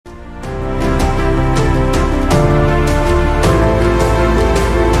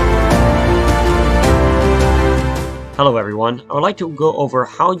Hello everyone, I would like to go over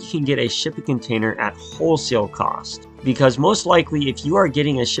how you can get a shipping container at wholesale cost. Because most likely if you are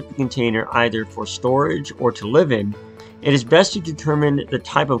getting a shipping container either for storage or to live in, it is best to determine the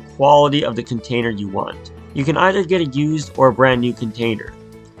type of quality of the container you want. You can either get a used or a brand new container.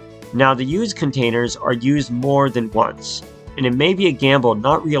 Now the used containers are used more than once, and it may be a gamble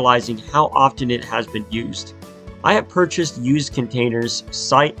not realizing how often it has been used. I have purchased used containers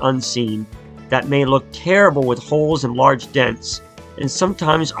sight unseen that may look terrible with holes and large dents, and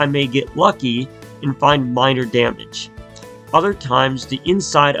sometimes I may get lucky and find minor damage. Other times the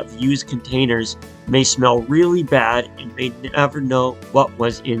inside of used containers may smell really bad and may never know what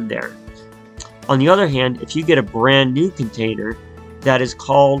was in there. On the other hand, if you get a brand new container that is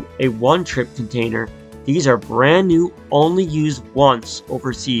called a one-trip container, these are brand new, only used once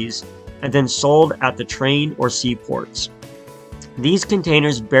overseas and then sold at the train or seaports. These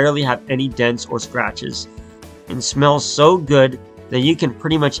containers barely have any dents or scratches and smell so good that you can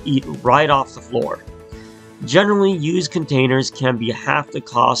pretty much eat right off the floor. Generally, used containers can be half the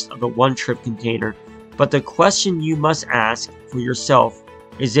cost of a one-trip container, but the question you must ask for yourself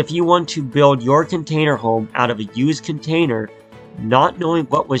is if you want to build your container home out of a used container, not knowing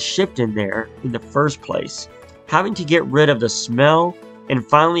what was shipped in there in the first place, having to get rid of the smell, and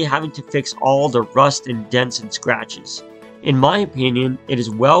finally having to fix all the rust and dents and scratches. In my opinion, it is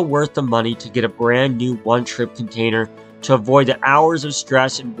well worth the money to get a brand new one-trip container to avoid the hours of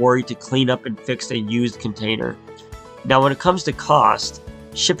stress and worry to clean up and fix a used container. Now when it comes to cost,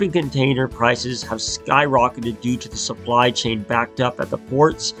 shipping container prices have skyrocketed due to the supply chain backed up at the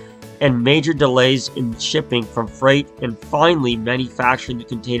ports and major delays in shipping from freight, and finally manufacturing the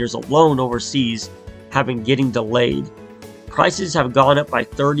containers alone overseas have been getting delayed. Prices have gone up by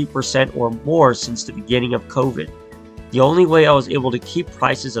 30% or more since the beginning of COVID. The only way I was able to keep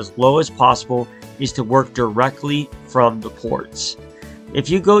prices as low as possible is to work directly from the ports. If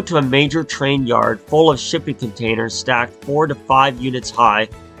you go to a major train yard full of shipping containers stacked 4 to 5 units high,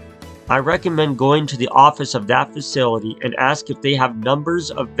 I recommend going to the office of that facility and ask if they have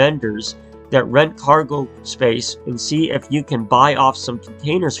numbers of vendors that rent cargo space and see if you can buy off some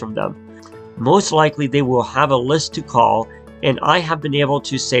containers from them. Most likely they will have a list to call, and I have been able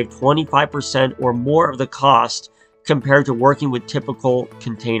to save 25% or more of the cost compared to working with typical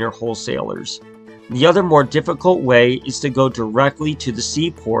container wholesalers. The other more difficult way is to go directly to the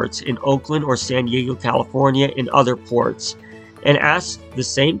seaports in Oakland or San Diego, California, and other ports, and ask the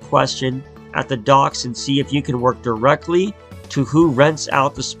same question at the docks and see if you can work directly to who rents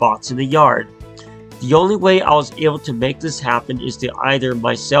out the spots in the yard. The only way I was able to make this happen is to either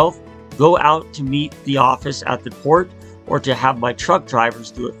myself go out to meet the office at the port or to have my truck drivers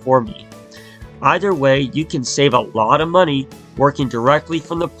do it for me. Either way, you can save a lot of money working directly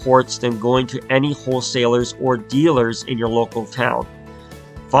from the ports than going to any wholesalers or dealers in your local town.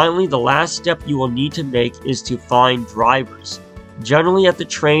 Finally, the last step you will need to make is to find drivers. Generally at the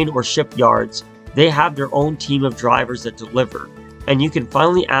train or shipyards, they have their own team of drivers that deliver, and you can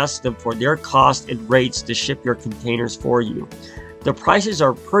finally ask them for their cost and rates to ship your containers for you. The prices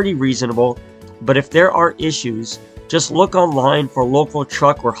are pretty reasonable, but if there are issues, just look online for local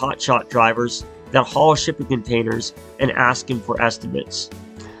truck or hotshot drivers that haul shipping containers and ask them for estimates.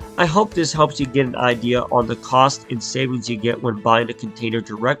 I hope this helps you get an idea on the cost and savings you get when buying a container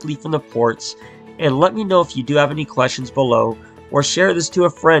directly from the ports, and let me know if you do have any questions below, or share this to a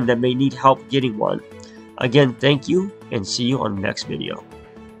friend that may need help getting one. Again, thank you, and see you on the next video.